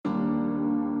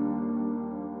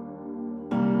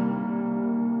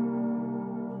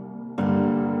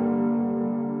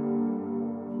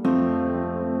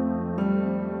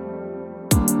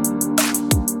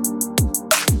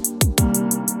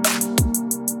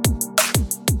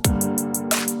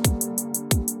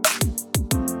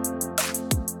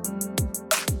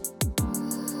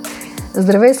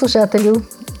Здравей, слушателю!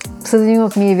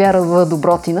 Псевдонимът ми е Вяра в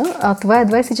Добротина, а това е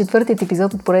 24-тият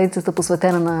епизод от поредицата,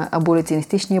 посветена на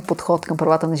аболиционистичния подход към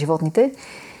правата на животните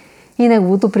и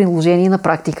неговото приложение на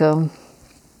практика.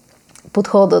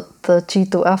 Подходът,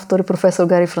 чийто автор е професор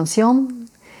Гари Франсьон,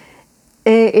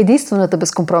 е единствената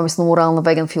безкомпромисна морална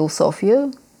веган философия,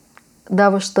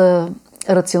 даваща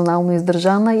рационално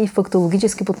издържана и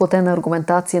фактологически подплатена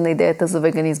аргументация на идеята за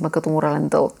веганизма като морален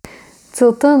дълг.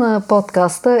 Целта на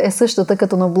подкаста е същата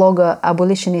като на блога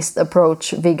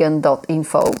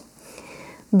abolitionistapproachvegan.info.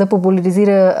 Да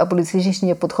популяризира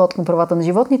аболиционистичния подход към правата на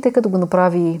животните, като го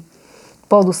направи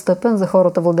по-достъпен за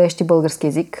хората, владеещи български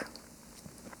език.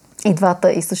 И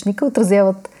двата източника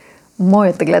отразяват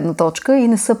моята гледна точка и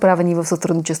не са правени в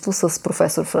сътрудничество с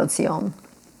професор Франсьон.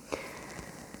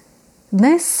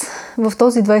 Днес, в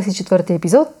този 24-ти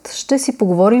епизод, ще си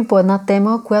поговорим по една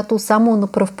тема, която само на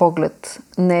пръв поглед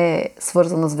не е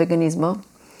свързана с веганизма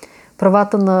 –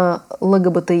 правата на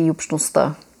ЛГБТИ и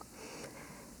общността.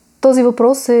 Този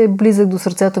въпрос е близък до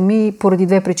сърцето ми поради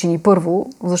две причини. Първо,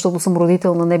 защото съм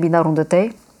родител на небинарно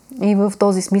дете и в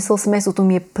този смисъл семейството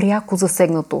ми е пряко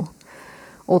засегнато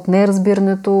от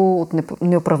неразбирането, от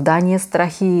неоправдания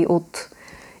страх и от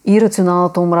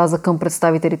ирационалната омраза към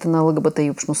представителите на ЛГБТИ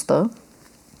и общността.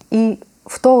 И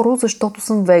второ, защото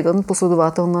съм веган,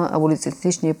 последовател на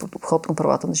аболиционистичния подход към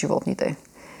правата на животните.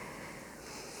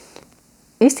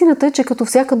 Истината е, че като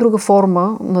всяка друга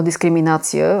форма на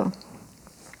дискриминация,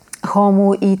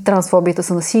 хомо и трансфобията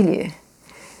са насилие,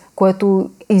 което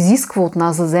изисква от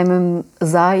нас да вземем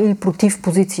за или против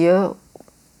позиция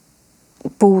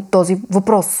по този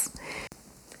въпрос.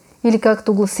 Или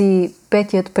както гласи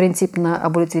петият принцип на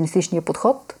аболиционистичния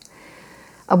подход,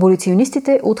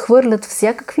 аболиционистите отхвърлят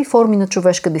всякакви форми на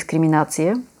човешка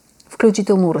дискриминация,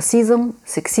 включително расизъм,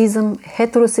 сексизъм,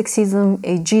 хетеросексизъм,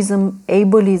 ейджизъм,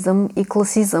 ейбализъм и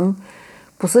класизъм,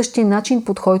 по същия начин,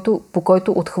 по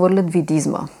който отхвърлят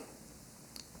видизма.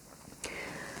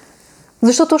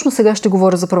 Защо точно сега ще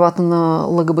говоря за правата на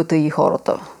ЛГБТ и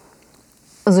хората?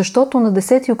 Защото на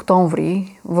 10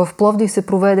 октомври в Пловдив се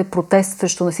проведе протест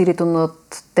срещу насилието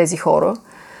над тези хора,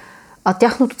 а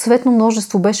тяхното цветно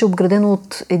множество беше обградено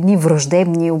от едни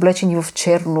враждебни, облечени в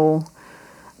черно,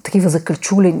 такива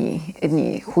закачулени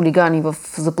едни хулигани в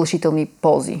заплашителни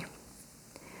пози.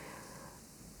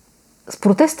 С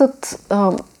протестът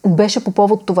беше по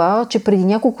повод това, че преди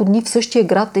няколко дни в същия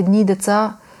град едни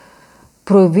деца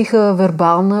проявиха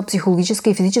вербална, психологическа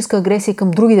и физическа агресия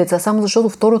към други деца, само защото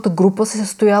втората група се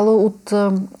състояла от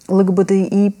ЛГБТИ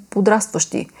и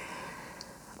подрастващи.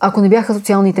 Ако не бяха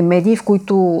социалните медии, в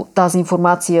които тази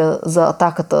информация за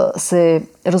атаката се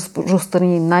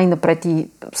разпространи най-напред и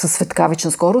със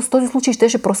светкавична скорост, този случай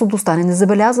щеше просто да остане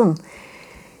незабелязан.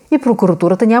 И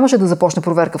прокуратурата нямаше да започне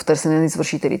проверка в търсене на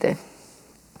извършителите.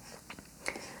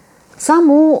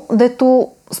 Само дето,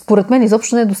 според мен,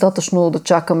 изобщо не е достатъчно да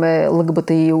чакаме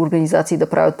ЛГБТИ организации да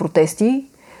правят протести,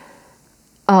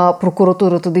 а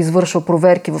прокуратурата да извършва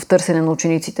проверки в търсене на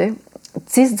учениците.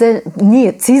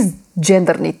 Ние,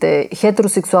 цисджендърните,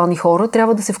 хетеросексуални хора,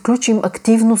 трябва да се включим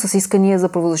активно с искания за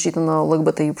правозащита на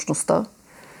ЛГБТИ и общността.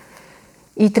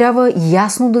 И трябва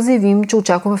ясно да заявим, че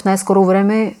очакваме в най-скоро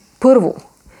време първо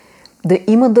да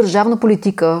има държавна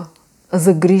политика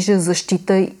за грижа,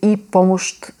 защита и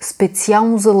помощ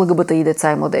специално за ЛГБТИ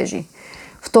деца и младежи.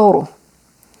 Второ,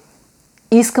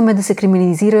 искаме да се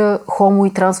криминализира хомо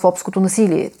и трансфобското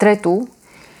насилие. Трето,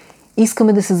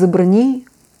 искаме да се забрани,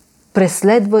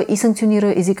 преследва и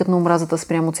санкционира езикът на омразата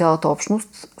спрямо цялата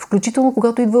общност, включително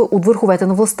когато идва от върховете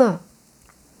на властта.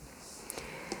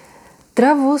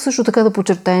 Трябва също така да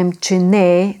подчертаем, че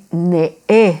не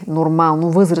е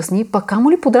нормално възрастни, пък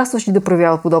камо ли подрастващи да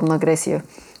проявяват подобна агресия.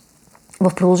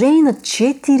 В продължение на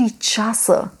 4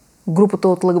 часа групата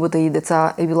от ЛГБТИ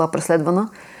деца е била преследвана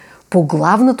по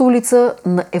главната улица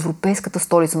на Европейската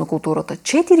столица на културата.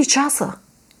 4 часа!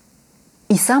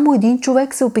 И само един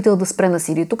човек се е опитал да спре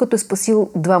насилието, като е спасил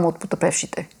двама от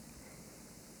потъпевшите.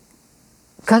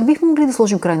 Как бихме могли да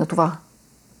сложим край на това?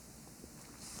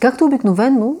 Както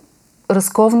обикновено,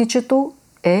 разковничето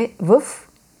е в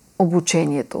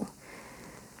обучението.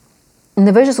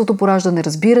 Невежеството поражда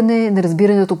неразбиране,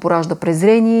 неразбирането поражда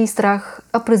презрение и страх,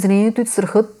 а презрението и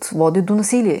страхът водят до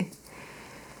насилие.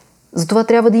 Затова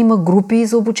трябва да има групи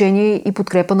за обучение и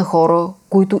подкрепа на хора,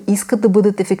 които искат да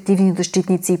бъдат ефективни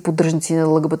защитници и поддръжници на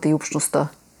ЛГБТ и общността.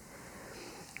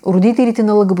 Родителите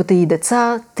на ЛГБТ и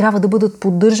деца трябва да бъдат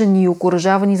поддържани и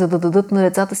окуражавани, за да дадат на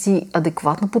децата си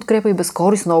адекватна подкрепа и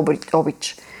безкорисна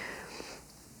обич.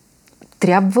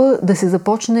 Трябва да се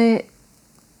започне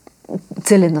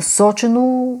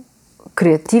целенасочено,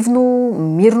 креативно,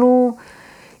 мирно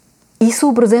и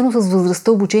съобразено с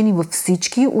възрастта обучени във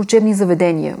всички учебни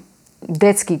заведения,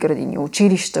 детски градини,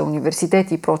 училища,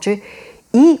 университети и прочее,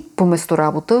 и по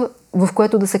месторабота, в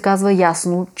което да се казва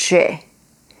ясно, че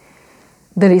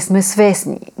дали сме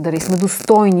свестни, дали сме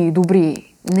достойни и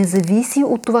добри, не зависи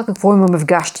от това какво имаме в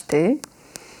гащите,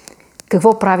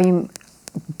 какво правим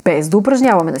без да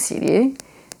упражняваме насилие,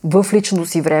 в личното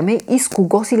си време и с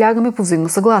кого си лягаме по взаимно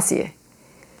съгласие.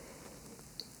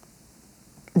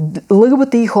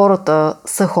 ЛГБТИ хората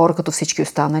са хора като всички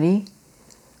останали,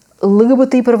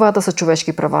 ЛГБТИ правата са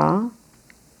човешки права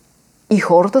и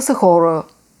хората са хора,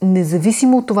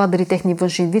 независимо от това дали техния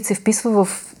външен вид се вписва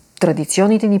в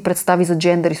традиционните ни представи за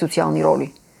джендър и социални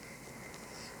роли.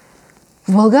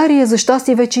 В България, за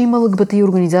щастие, вече има ЛГБТИ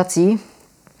организации,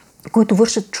 които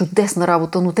вършат чудесна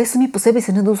работа, но те сами по себе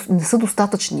си не са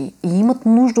достатъчни и имат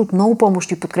нужда от много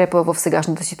помощ и подкрепа в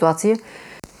сегашната ситуация,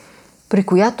 при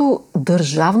която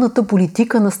държавната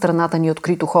политика на страната ни е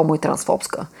открито хомо и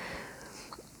трансфобска.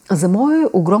 За мое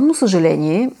огромно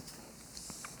съжаление,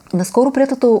 наскоро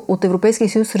приетата от Европейския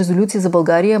съюз резолюция за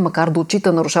България, макар да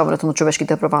отчита нарушаването на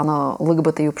човешките права на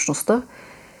ЛГБТ и общността,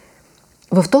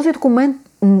 в този документ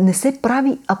не се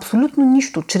прави абсолютно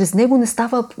нищо. Чрез него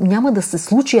няма да се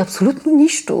случи абсолютно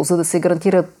нищо, за да се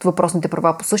гарантират въпросните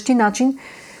права по същия начин,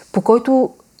 по който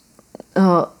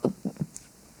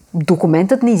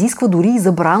документът не изисква дори и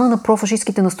забрана на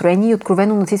профашистските настроения и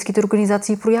откровено нацистските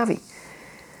организации и прояви.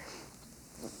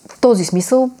 В този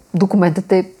смисъл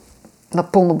документът е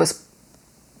напълно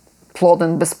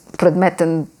безплоден,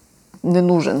 безпредметен,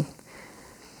 ненужен.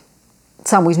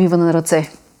 Само измиване на ръце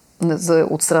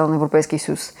от страна на Европейския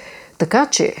съюз. Така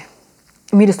че,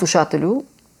 мили слушателю,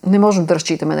 не можем да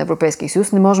разчитаме на Европейския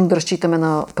съюз, не можем да разчитаме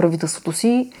на правителството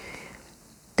си.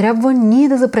 Трябва ние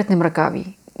да запретнем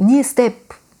ръкави. Ние с теб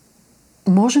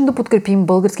можем да подкрепим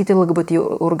българските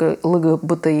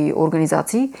ЛГБТИ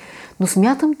организации, но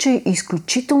смятам, че е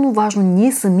изключително важно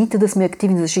ние самите да сме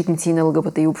активни защитници на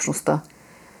ЛГБТИ общността.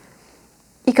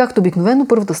 И както обикновено,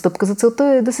 първата стъпка за целта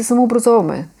е да се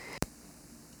самообразоваме.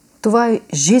 Това е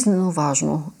жизнено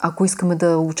важно, ако искаме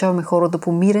да обучаваме хората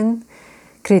по мирен,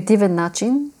 креативен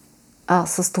начин, а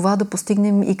с това да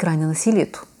постигнем и край на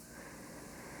насилието.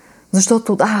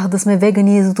 Защото да сме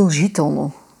вегани е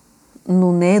задължително,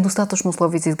 но не е достатъчно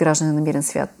условие за изграждане на мирен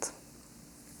свят.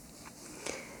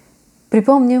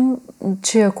 Припомням,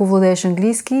 че ако владееш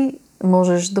английски,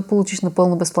 можеш да получиш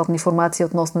напълно безплатна информация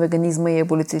относно веганизма и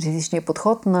аболиционистичния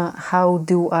подход на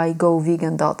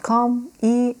howdoigovegan.com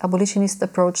и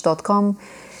abolitionistapproach.com.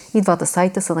 И двата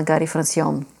сайта са на Гари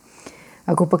Франсион.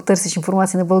 Ако пък търсиш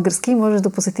информация на български, можеш да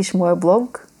посетиш моя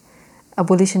блог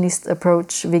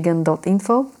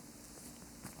abolitionistapproachvegan.info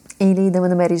или да ме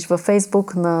намериш във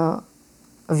Facebook на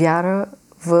Вяра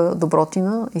в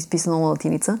Добротина, изписано на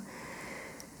латиница.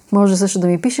 Може също да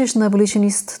ми пишеш на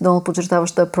abolitionist,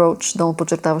 _approach,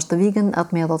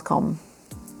 _vegan@mail.com.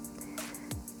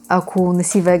 Ако не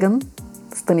си веган,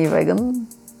 стани веган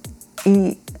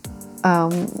и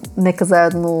нека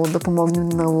заедно да помогнем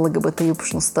на ЛГБТ и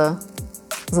общността,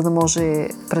 за да може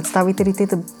представителите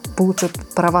да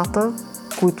получат правата,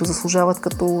 които заслужават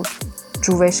като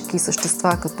човешки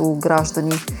същества, като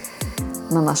граждани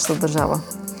на нашата държава.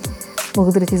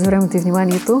 Благодаря ти за времето и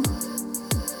вниманието.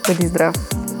 Бъди здрав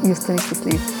и остани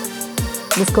щастлив.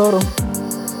 До скоро!